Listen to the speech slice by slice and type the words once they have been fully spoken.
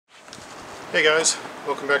Hey guys,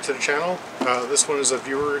 welcome back to the channel. This one is a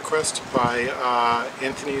viewer request by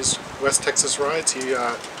Anthony's West Texas Rides. He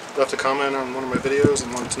left a comment on one of my videos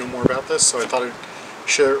and wanted to know more about this, so I thought I'd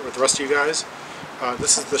share it with the rest of you guys.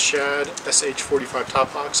 This is the Shad SH45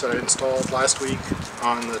 top box that I installed last week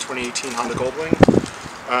on the 2018 Honda Goldwing.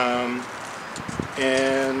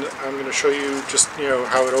 And I'm going to show you just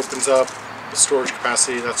how it opens up, the storage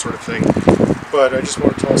capacity, that sort of thing. But I just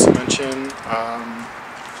wanted to also mention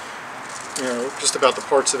just about the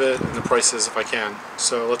parts of it and the prices if I can.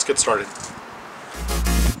 So let's get started.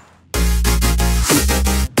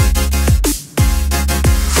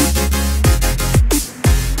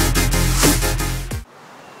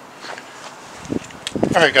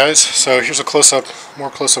 Alright guys, so here's a more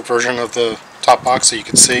close-up version of the top box so you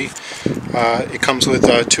can see. It comes with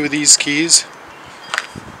two of these keys.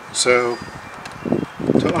 So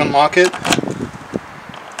to unlock it,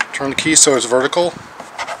 turn the key so it's vertical.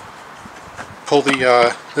 Pull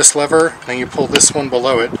the this lever, and you pull this one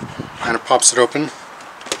below it, and it pops it open.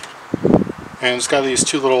 And it's got these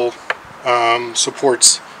two little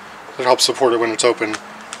supports that help support it when it's open.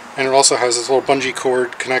 And it also has this little bungee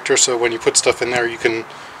cord connector, so when you put stuff in there, you can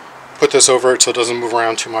put this over it so it doesn't move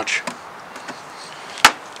around too much.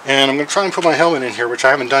 And I'm going to try and put my helmet in here, which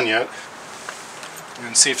I haven't done yet,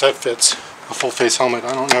 and see if that fits a full face helmet.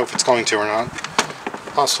 I don't know if it's going to or not.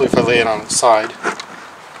 Possibly if I lay it on its side.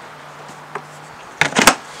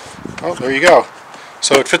 Oh, there you go.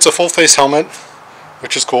 So it fits a full face helmet,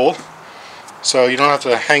 which is cool. So you don't have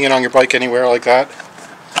to hang it on your bike anywhere like that.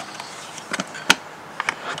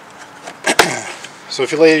 So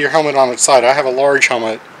if you lay your helmet on its side, I have a large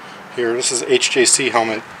helmet here. This is HJC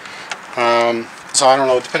helmet. So I don't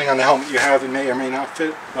know, depending on the helmet you have, it may or may not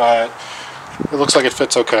fit, but it looks like it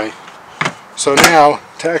fits okay. So now,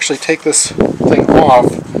 to actually take this thing off,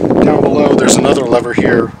 down below there's another lever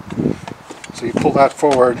here. So you pull that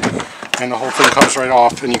forward, and the whole thing comes right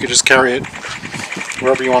off, and you can just carry it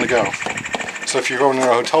wherever you want to go. So if you're going to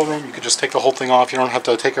a hotel room, you can just take the whole thing off. You don't have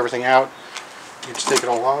to take everything out. You can just take it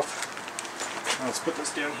all off. Now let's put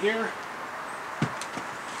this down here.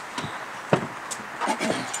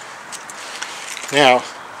 Now,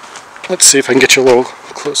 let's see if I can get you a little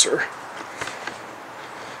closer.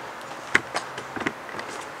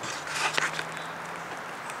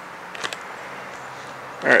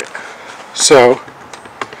 Alright, so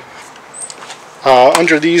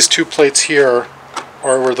under these two plates here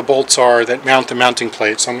are where the bolts are that mount the mounting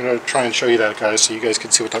plate. So I'm going to try and show you that, guys, so you guys can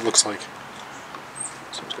see what that looks like.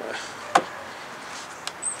 So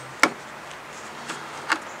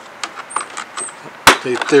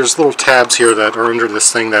there's little tabs here that are under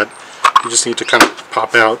this thing that you just need to kind of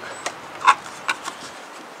pop out.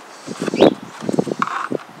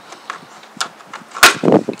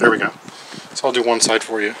 There we go. So I'll do one side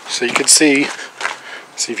for you. So you can see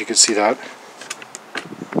if you can see that.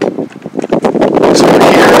 So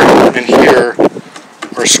here and here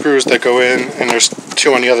are screws that go in, and there's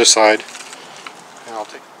two on the other side. And I'll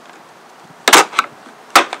take.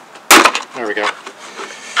 There we go.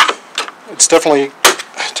 It's definitely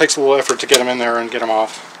takes a little effort to get them in there and get them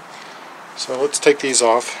off. So let's take these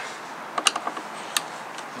off.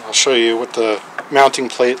 I'll show you what the mounting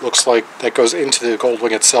plate looks like that goes into the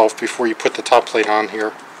Goldwing itself before you put the top plate on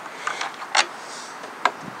here.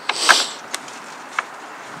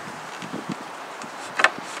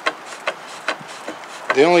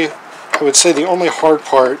 I would say the only hard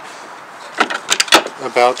part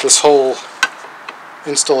about this whole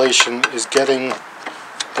installation is getting the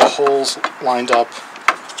holes lined up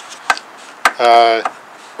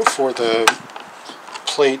for the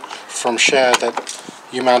plate from Shad that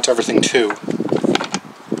you mount everything to.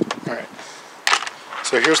 Alright,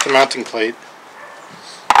 so here's the mounting plate,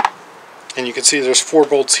 and you can see there's 4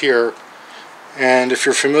 bolts here, and if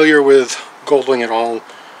you're familiar with Goldwing at all,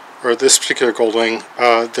 or this particular Goldwing,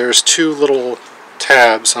 there's 2 little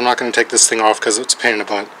tabs. I'm not going to take this thing off because it's a pain in the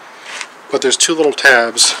butt, but there's 2 little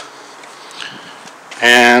tabs,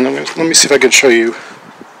 and let me see if I can show you.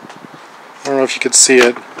 I don't know if you can see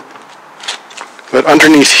it, but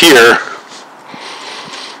underneath here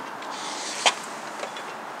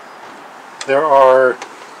there are,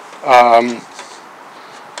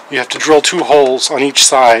 you have to drill 2 holes on each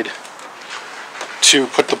side to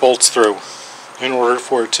put the bolts through in order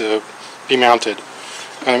for it to be mounted.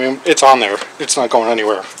 And I mean, it's on there. It's not going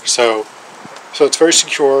anywhere. So it's very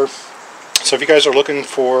secure. So if you guys are looking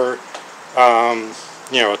for,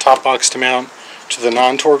 a top box to mount to the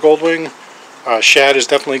non-Tour Goldwing, Shad is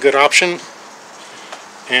definitely a good option.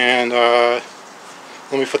 And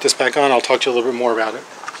let me put this back on. I'll talk to you a little bit more about it.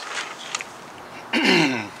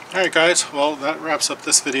 Alright guys, well that wraps up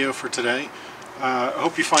this video for today. I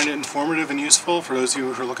hope you find it informative and useful for those of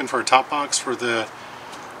you who are looking for a top box for the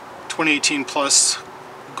 2018 Plus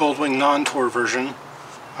Goldwing non-tour version.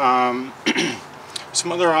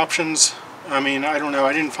 Some other options, I mean, I don't know,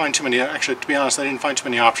 I didn't find too many, actually to be honest I didn't find too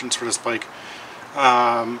many options for this bike.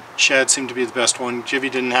 Shad seemed to be the best one.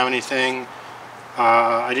 Jivy didn't have anything.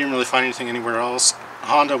 I didn't really find anything anywhere else.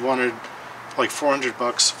 Honda wanted like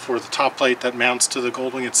 $400 for the top plate that mounts to the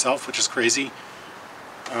Goldwing itself, which is crazy.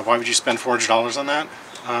 Why would you spend $400 on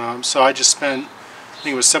that? So I just spent, I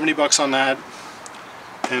think it was $70 on that,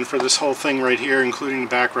 and for this whole thing right here, including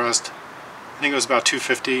the backrest, I think it was about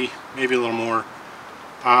 $250, maybe a little more.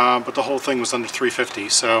 But the whole thing was under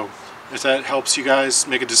 $350. So if that helps you guys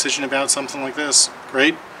make a decision about something like this,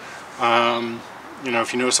 great. You know,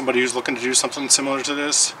 if you know somebody who's looking to do something similar to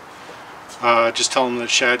this, just tell them that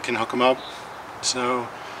Shad can hook them up. So,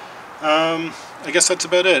 I guess that's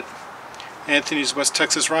about it. Anthony's West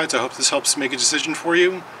Texas Rides. I hope this helps make a decision for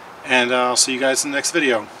you, and I'll see you guys in the next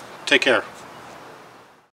video. Take care.